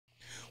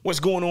What's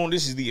going on?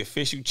 This is the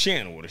official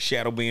channel of the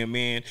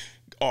SHADOWBANMAN,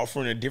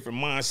 offering a different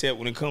mindset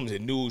when it comes to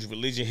news,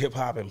 religion, hip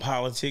hop, and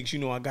politics. You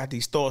know, I got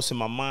these thoughts in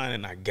my mind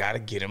and I got to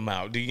get them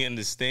out. Do you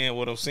understand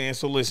what I'm saying?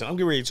 So listen, I'm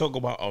getting ready to talk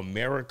about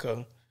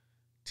America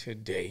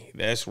today.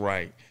 That's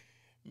right.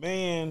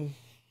 Man,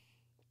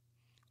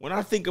 when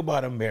I think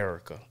about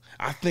America,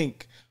 I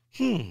think,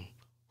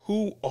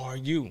 who are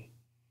you?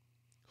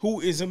 Who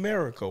is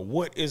America?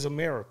 What is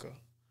America?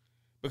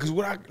 Because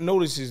what I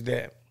notice is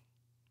that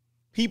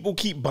people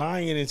keep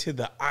buying into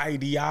the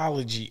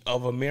ideology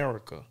of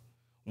America.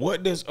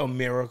 What does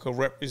America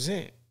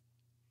represent?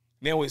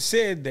 Now, it's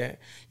said that,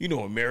 you know,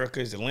 America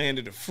is the land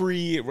of the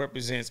free. It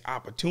represents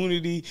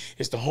opportunity.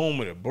 It's the home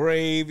of the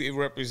brave. It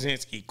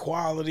represents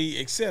equality,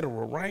 etc.,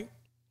 right?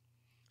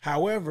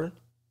 However,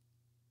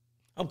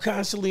 I'm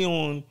constantly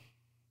on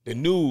the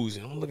news,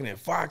 and I'm looking at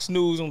Fox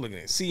News, I'm looking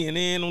at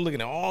CNN, I'm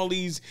looking at all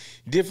these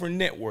different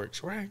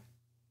networks, right?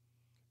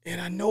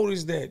 And I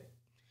noticed that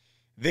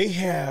they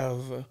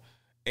have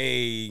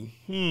a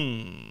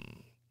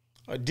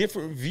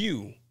different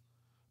view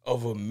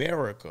of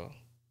America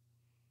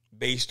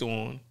based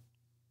on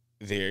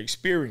their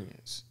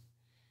experience.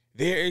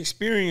 Their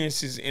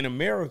experiences in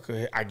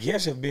America, I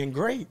guess, have been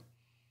great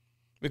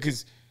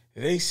because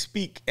they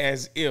speak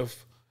as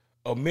if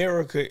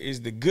America is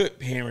the good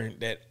parent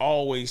that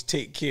always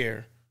take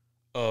care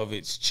of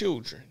its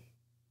children.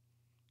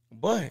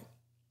 But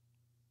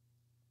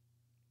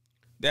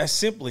that's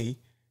simply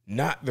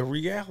not the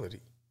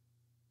reality.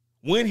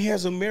 When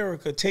has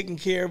America taken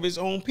care of its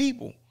own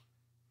people?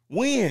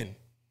 When?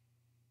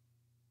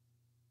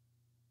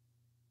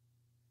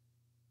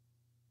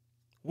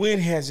 When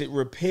has it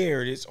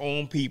repaired its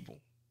own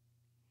people?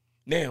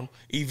 Now,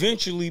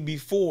 eventually,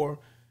 before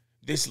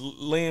this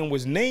land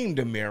was named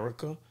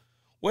America,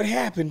 what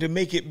happened to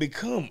make it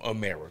become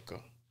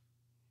America?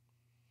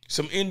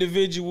 Some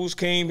individuals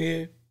came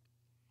here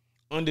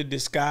under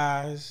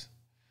disguise,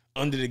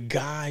 under the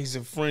guise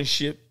of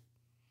friendship,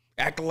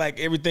 acting like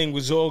everything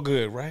was all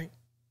good, right?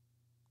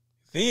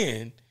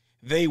 Then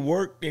they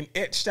worked and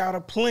etched out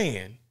a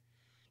plan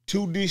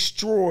to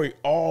destroy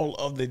all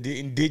of the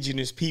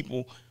indigenous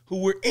people who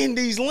were in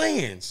these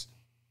lands.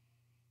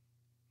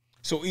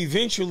 So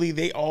eventually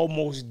they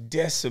almost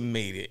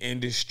decimated and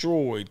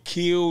destroyed,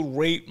 killed,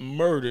 raped,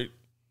 murdered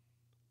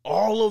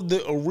all of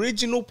the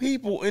original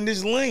people in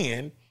this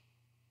land,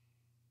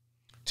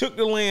 took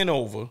the land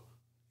over,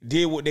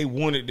 did what they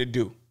wanted to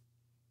do.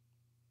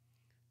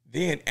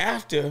 Then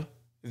after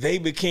they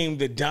became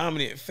the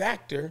dominant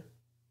factor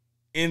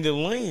in the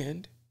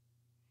land,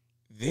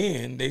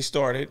 then they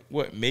started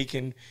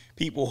making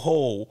people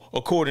whole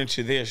according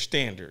to their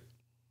standard.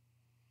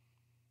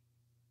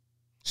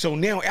 So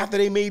now after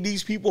they made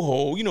these people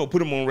whole, you know, put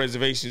them on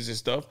reservations and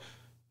stuff,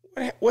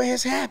 what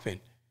has happened?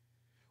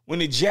 When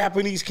the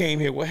Japanese came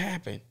here, what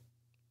happened?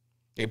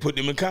 They put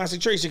them in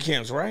concentration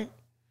camps, right?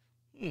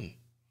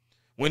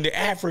 When the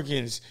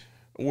Africans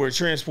were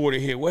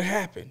transported here, what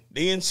happened?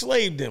 They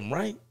enslaved them,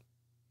 right?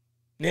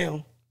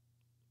 Now,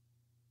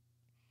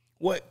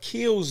 what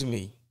kills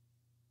me,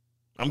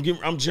 I'm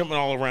jumping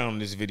all around in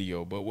this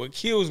video, but what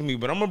kills me,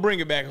 but I'm going to bring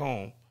it back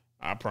home,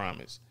 I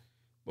promise.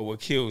 But what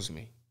kills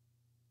me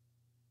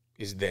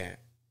is that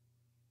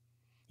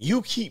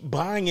you keep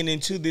buying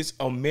into this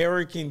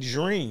American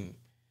dream.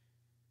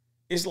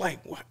 It's like,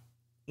 what?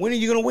 When are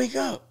you going to wake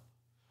up?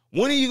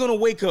 When are you going to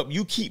wake up?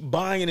 You keep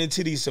buying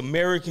into this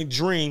American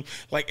dream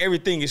like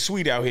everything is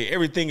sweet out here.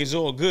 Everything is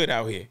all good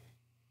out here.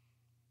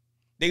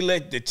 They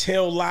let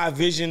the lie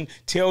vision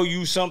tell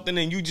you something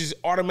and you just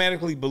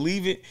automatically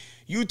believe it.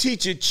 You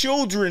teach your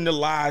children the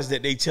lies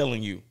that they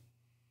telling you.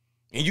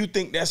 And you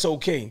think that's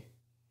okay.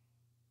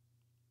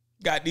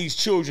 Got these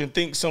children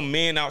think some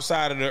man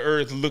outside of the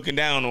earth looking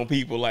down on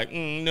people like,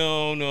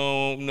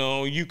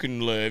 no, you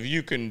can live,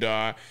 you can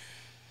die.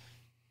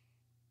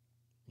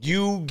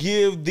 You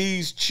give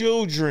these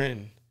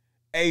children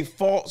a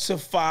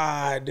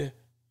falsified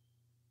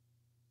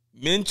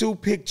mental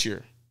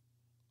picture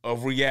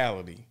of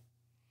reality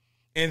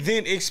and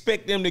then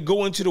expect them to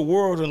go into the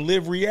world and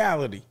live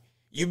reality.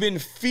 You've been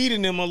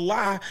feeding them a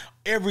lie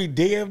every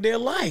day of their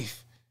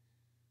life.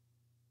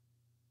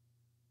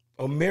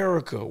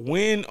 America,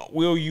 when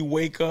will you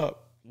wake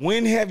up?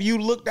 When have you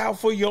looked out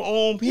for your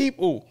own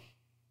people?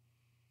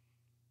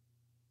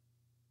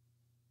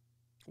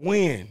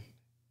 When?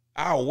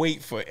 I'll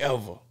wait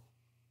forever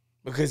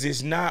because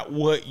it's not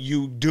what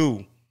you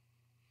do.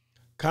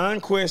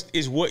 Conquest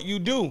is what you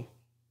do.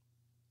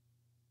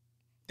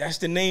 That's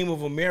the name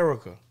of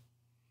America.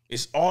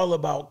 It's all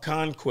about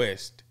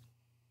conquest.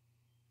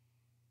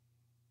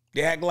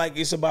 They act like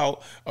it's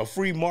about a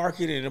free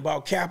market and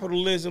about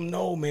capitalism.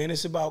 No, man,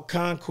 it's about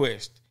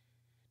conquest.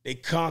 They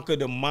conquer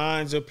the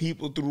minds of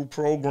people through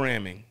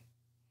programming.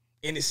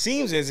 And it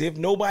seems as if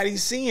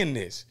nobody's seeing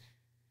this.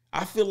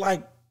 I feel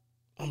like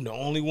I'm the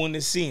only one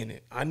that's seeing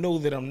it. I know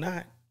that I'm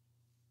not.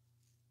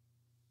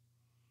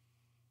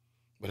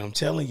 But I'm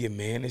telling you,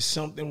 man, there's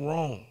something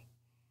wrong.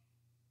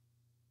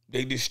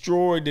 They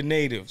destroyed the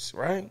natives,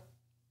 right?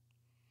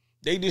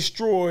 They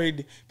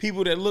destroyed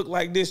people that look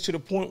like this to the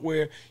point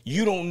where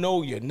you don't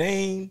know your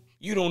name,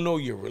 you don't know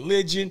your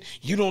religion,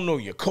 you don't know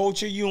your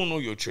culture, you don't know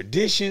your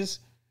traditions.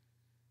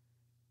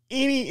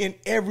 Any and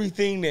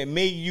everything that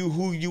made you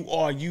who you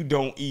are, you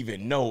don't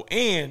even know.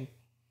 And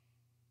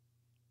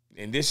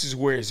this is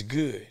where it's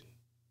good.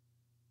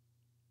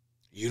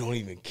 You don't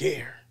even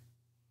care.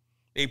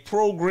 They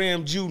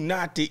programmed you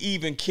not to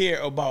even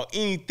care about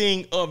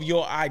anything of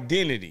your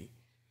identity.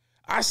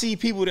 I see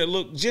people that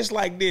look just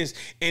like this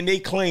and they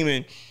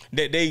claiming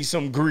that they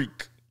some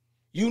Greek.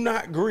 You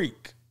not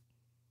Greek.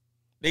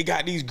 They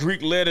got these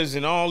Greek letters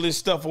and all this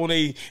stuff on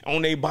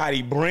they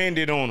body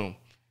branded on them.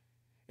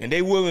 And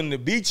they willing to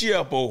beat you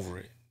up over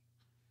it.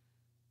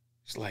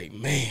 It's like,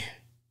 man,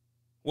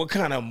 what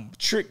kind of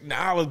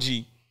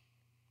technology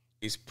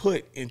is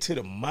put into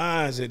the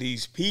minds of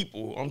these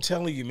people? I'm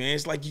telling you, man,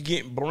 it's like you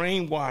getting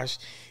brainwashed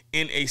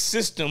in a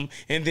system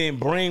and then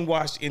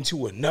brainwashed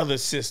into another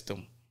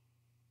system.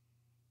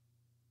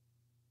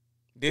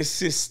 This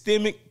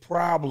systemic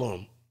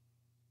problem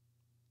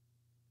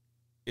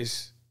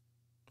is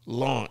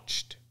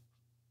launched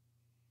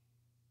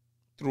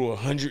through a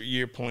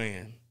 100-year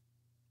plan,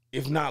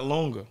 if not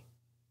longer.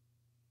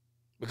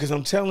 Because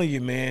I'm telling you,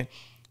 man,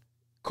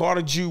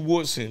 Carter G.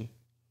 Woodson,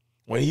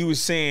 when he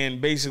was saying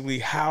basically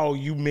how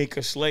you make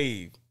a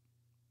slave,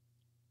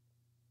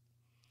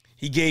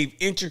 he gave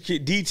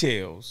intricate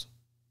details.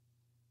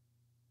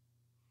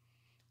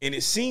 And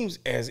it seems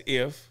as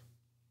if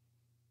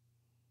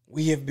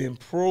we have been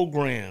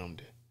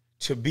programmed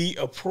to be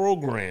a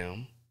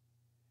program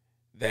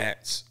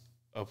that's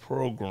a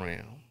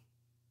program.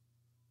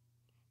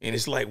 And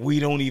it's like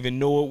we don't even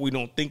know it, we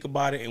don't think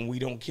about it, and we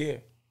don't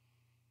care.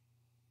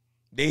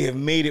 They have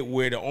made it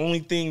where the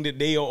only thing that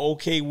they are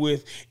okay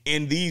with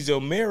in these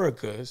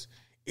Americas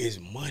is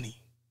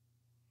money.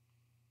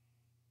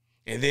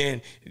 And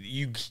then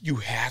you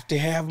have to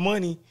have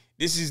money.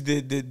 This is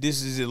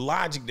the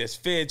logic that's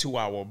fed to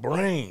our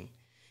brain.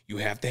 You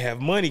have to have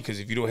money,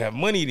 because if you don't have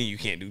money, then you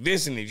can't do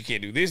this, and if you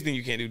can't do this, then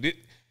you can't do this.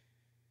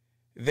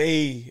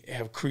 They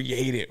have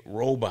created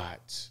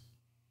robots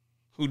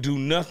who do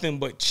nothing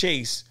but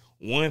chase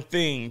one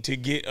thing to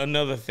get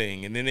another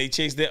thing, and then they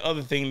chase that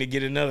other thing to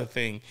get another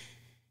thing.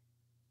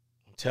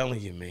 I'm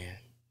telling you, man.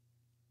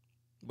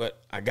 But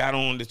I got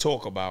on to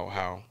talk about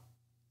how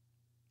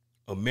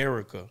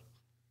America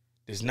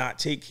does not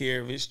take care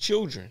of its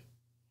children.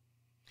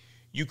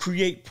 You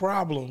create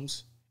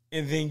problems,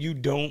 and then you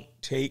don't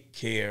take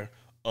care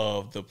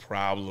of the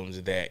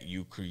problems that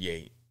you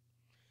create.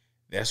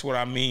 That's what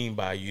I mean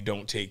by you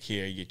don't take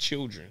care of your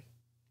children.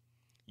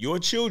 Your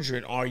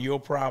children are your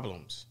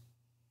problems.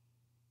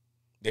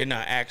 They're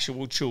not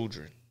actual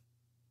children.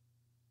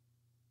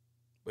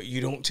 But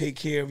you don't take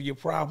care of your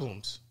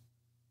problems.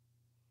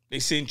 They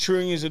send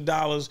trillions of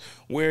dollars,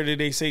 where did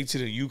they say, to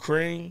the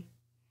Ukraine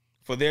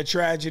for their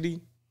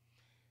tragedy?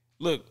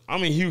 Look,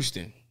 I'm in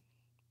Houston.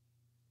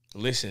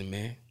 Listen,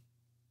 man.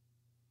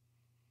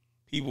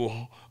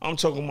 People, I'm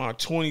talking about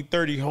 20,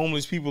 30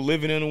 homeless people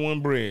living under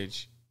one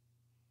bridge.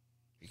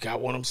 You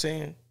got what I'm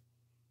saying?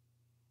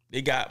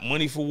 They got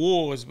money for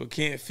wars, but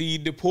can't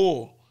feed the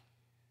poor.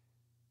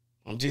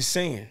 I'm just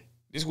saying.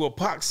 This is what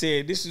Pac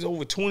said. This is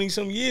over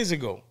 20-some years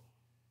ago.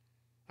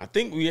 I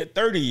think we had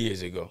 30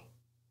 years ago.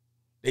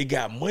 They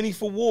got money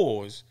for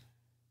wars,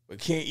 but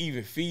can't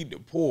even feed the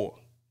poor.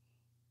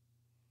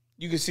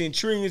 You can send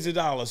trillions of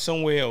dollars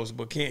somewhere else,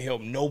 but can't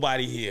help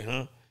nobody here,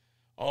 huh?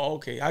 Oh,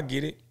 okay, I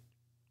get it.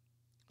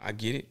 I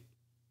get it.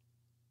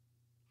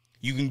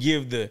 You can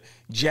give the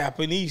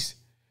Japanese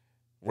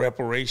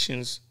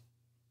reparations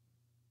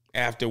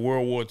after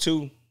World War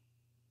II.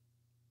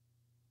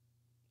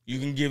 You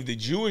can give the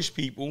Jewish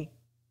people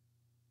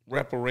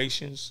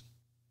reparations.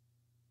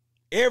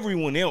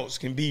 Everyone else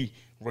can be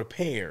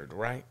repaired,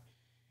 right?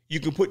 You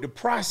can put the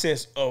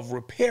process of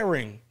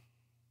repairing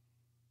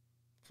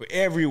for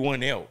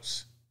everyone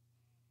else,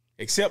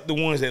 except the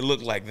ones that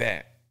look like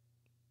that.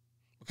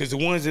 Because the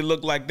ones that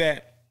look like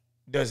that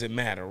doesn't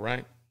matter,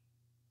 right?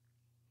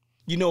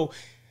 You know,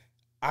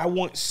 I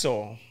once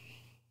saw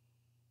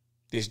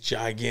this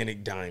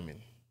gigantic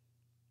diamond.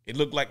 It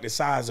looked like the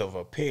size of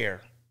a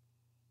pear.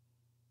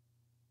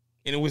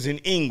 And it was in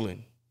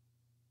England.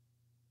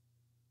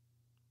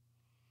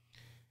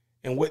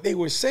 And what they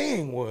were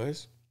saying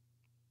was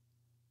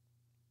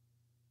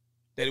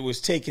that it was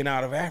taken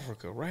out of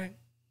Africa, right?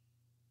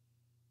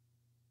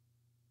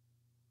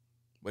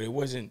 But it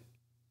wasn't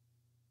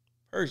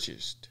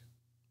purchased.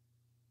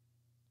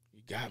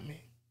 You got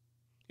me?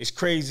 It's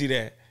crazy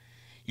that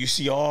you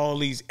see all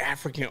these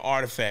African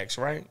artifacts,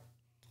 right?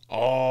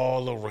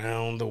 All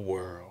around the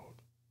world.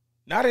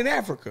 Not in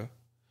Africa,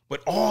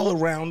 but all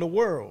around the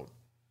world.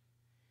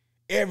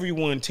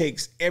 Everyone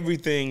takes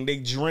everything. They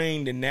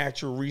drain the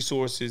natural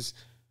resources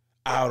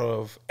out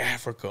of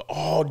Africa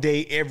all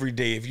day, every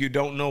day. If you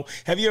don't know,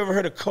 have you ever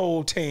heard of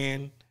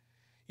coltan?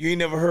 You ain't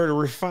never heard of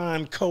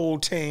refined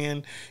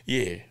coltan?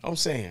 Yeah, I'm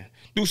saying,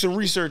 do some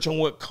research on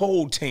what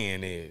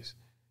coltan is,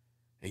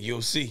 and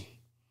you'll see.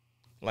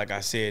 Like I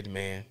said,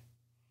 man,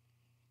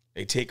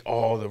 they take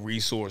all the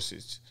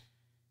resources.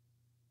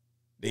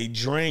 They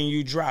drain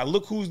you dry.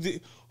 Look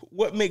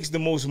what makes the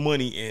most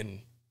money in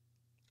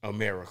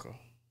America?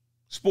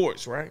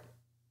 Sports, right?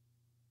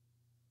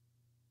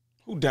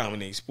 Who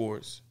dominates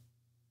sports?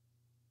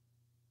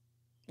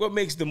 What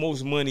makes the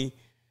most money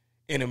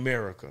in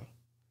America?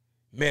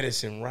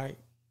 Medicine, right?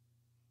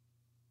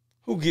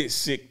 Who gets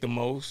sick the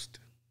most?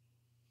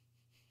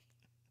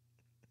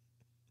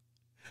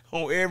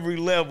 On every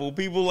level,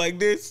 people like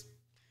this,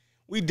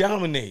 we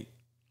dominate.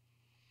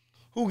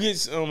 Who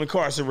gets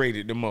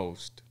incarcerated the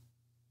most?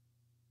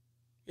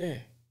 Yeah.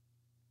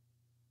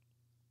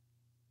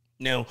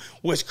 Now,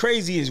 what's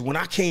crazy is when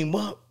I came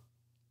up,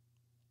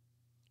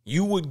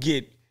 you would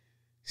get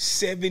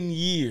 7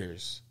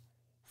 years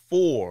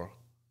for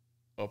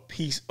a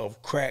piece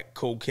of crack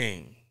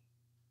cocaine.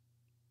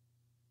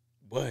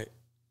 But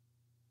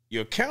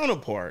your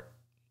counterpart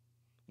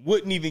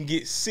wouldn't even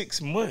get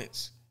 6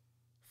 months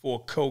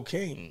for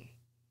cocaine.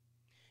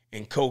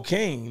 And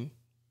cocaine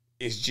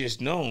is just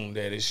known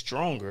that it's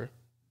stronger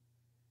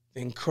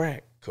than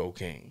crack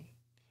cocaine.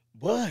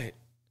 But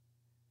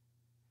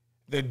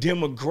the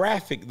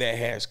demographic that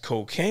has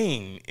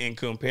cocaine in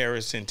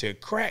comparison to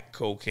crack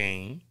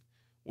cocaine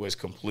was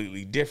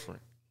completely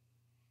different.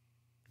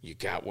 You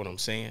got what I'm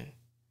saying?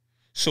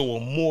 So a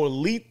more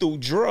lethal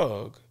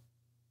drug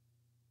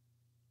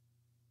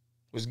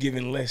was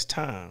given less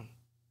time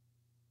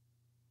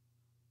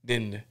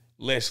than the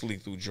less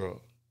lethal drug.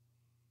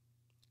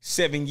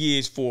 7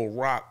 years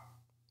for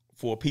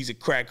a piece of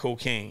crack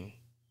cocaine,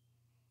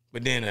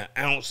 but then an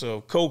ounce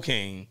of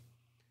cocaine,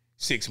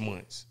 6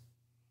 months.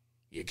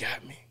 You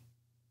got me?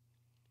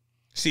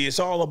 See, it's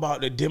all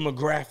about the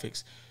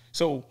demographics.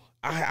 So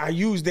I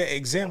use that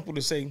example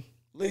to say,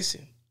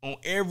 listen, on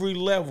every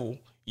level,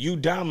 you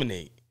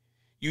dominate.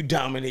 You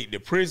dominate the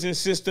prison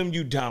system.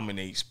 You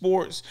dominate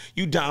sports.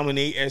 You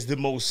dominate as the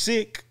most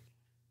sick.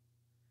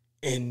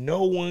 And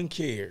no one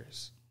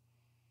cares.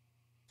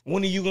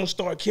 When are you going to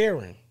start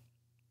caring?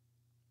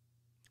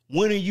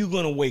 When are you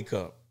going to wake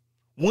up?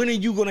 When are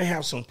you going to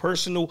have some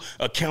personal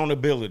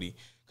accountability?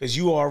 Because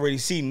you already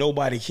see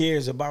nobody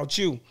cares about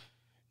you.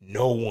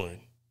 No one.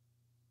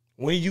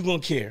 When are you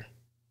going to care?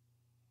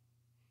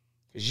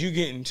 Because you're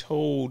getting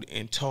told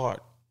and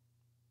taught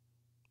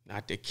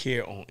not to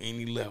care on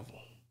any level.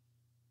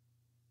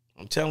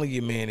 I'm telling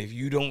you, man, if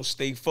you don't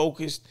stay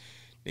focused,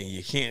 then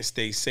you can't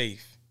stay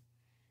safe.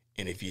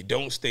 And if you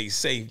don't stay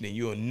safe, then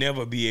you'll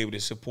never be able to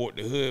support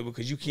the hood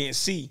because you can't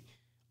see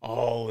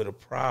all of the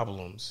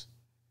problems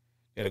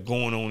that are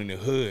going on in the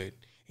hood.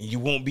 And you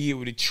won't be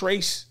able to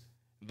trace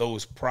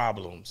those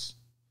problems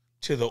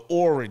to the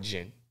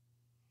origin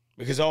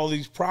because all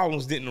these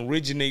problems didn't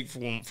originate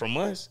from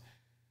us.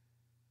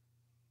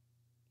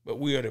 But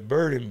we are the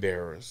burden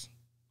bearers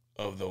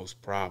of those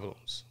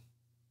problems.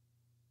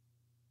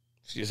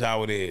 It's just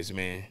how it is,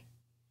 man.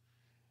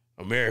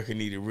 America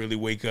need to really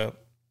wake up.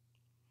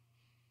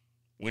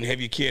 When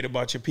have you cared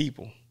about your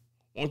people?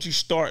 Won't you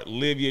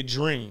live your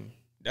dream?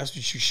 That's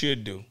what you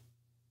should do.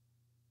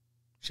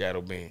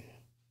 Shadow Band.